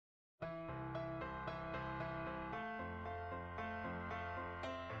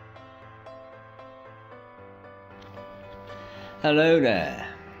Hello there,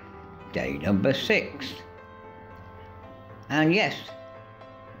 day number 6, and yes,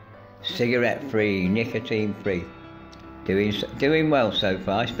 cigarette free, nicotine free, doing well so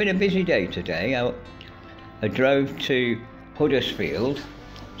far. It's been a busy day today. I drove to Huddersfield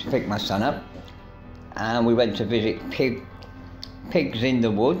to pick my son up, and we went to visit Pigs in the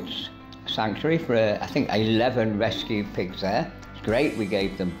Woods sanctuary for I think 11 rescued pigs there. It's great. We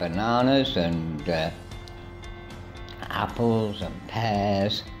gave them bananas and apples and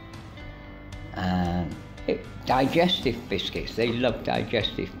pears and digestive biscuits. They love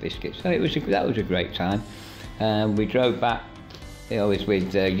digestive biscuits, so that was a great time. We drove back,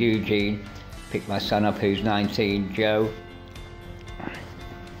 with Eugene, picked my son up who's 19, Joe,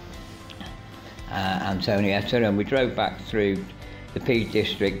 Antonietta, and we drove back through the Peak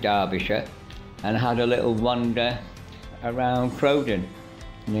District, Derbyshire, and had a little wander around Crowden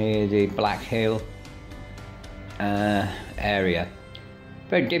near the Black Hill area.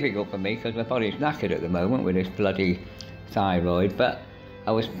 Very difficult for me because my body's knackered at the moment with this bloody thyroid, but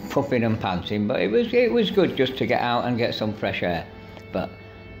I was puffing and panting, but it was good just to get out and get some fresh air. But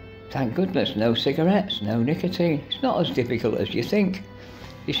thank goodness, no cigarettes, no nicotine. It's not as difficult as you think.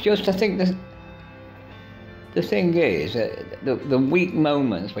 It's just, I think the thing is, the weak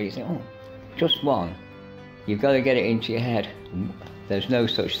moments where you think, oh, just one, you've got to get it into your head. There's no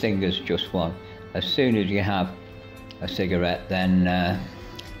such thing as just one. As soon as you have a cigarette, then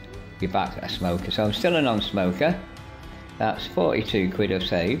you're back a smoker. So I'm still a non-smoker. That's 42 quid I've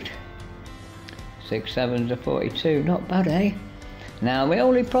saved. 6 sevens are 42, not bad, eh? Now my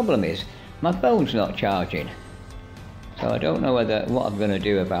only problem is my phone's not charging, so I don't know what I'm going to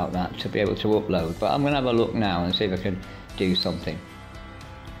do about that to be able to upload, but I'm going to have a look now and see if I can do something.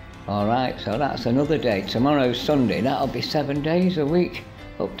 Alright, so that's another day. Tomorrow's Sunday, that'll be 7 days a week,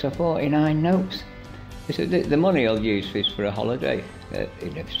 up to 49 notes. The money I'll use is for a holiday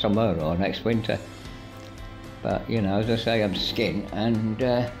in the summer or next winter. But, as I say, I'm skint, and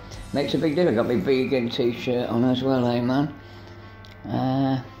makes a big difference. I've got my vegan t-shirt on as well, eh, man?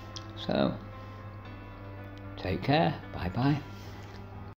 So, take care. Bye-bye.